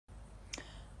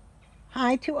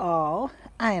Hi to all.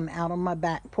 I am out on my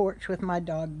back porch with my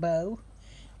dog Beau.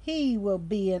 He will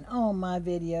be in all my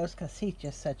videos because he's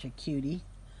just such a cutie.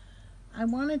 I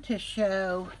wanted to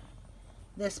show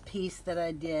this piece that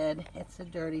I did. It's a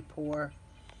dirty pour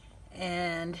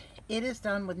and it is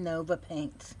done with Nova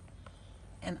paints.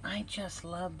 And I just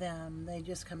love them. They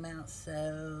just come out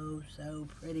so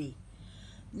pretty.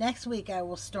 Next week I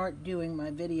will start doing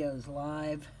my videos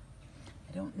live.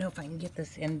 I don't know if I can get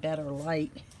this in better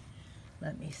light.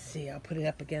 Let me see. I'll put it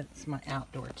up against my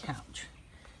outdoor couch.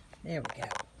 There we go.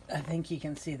 I think you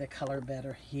can see the color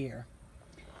better here.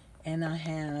 And I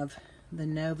have the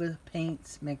Nova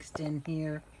paints mixed in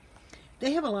here.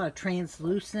 They have a lot of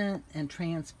translucent and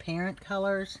transparent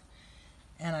colors.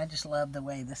 And I just love the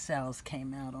way the cells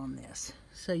came out on this.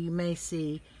 So you may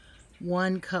see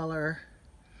one color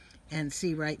and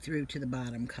see right through to the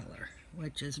bottom color,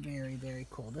 which is very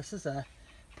cool. This is a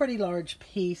pretty large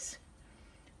piece.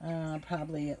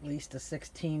 Probably at least a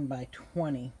 16 by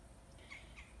 20,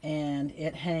 and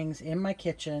it hangs in my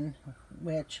kitchen,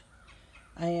 which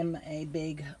I am a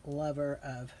big lover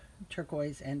of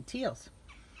turquoise and teals.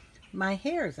 My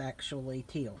hair is actually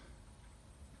teal.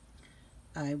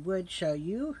 I would show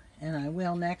you, and I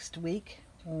will next week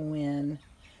when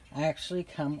I actually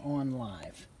come on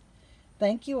live.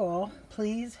 Thank you all.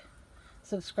 Please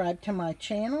subscribe to my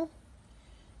channel.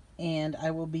 And I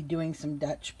will be doing some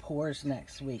Dutch pours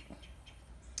next week.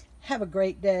 Have a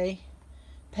great day.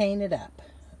 Paint it up.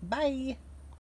 Bye.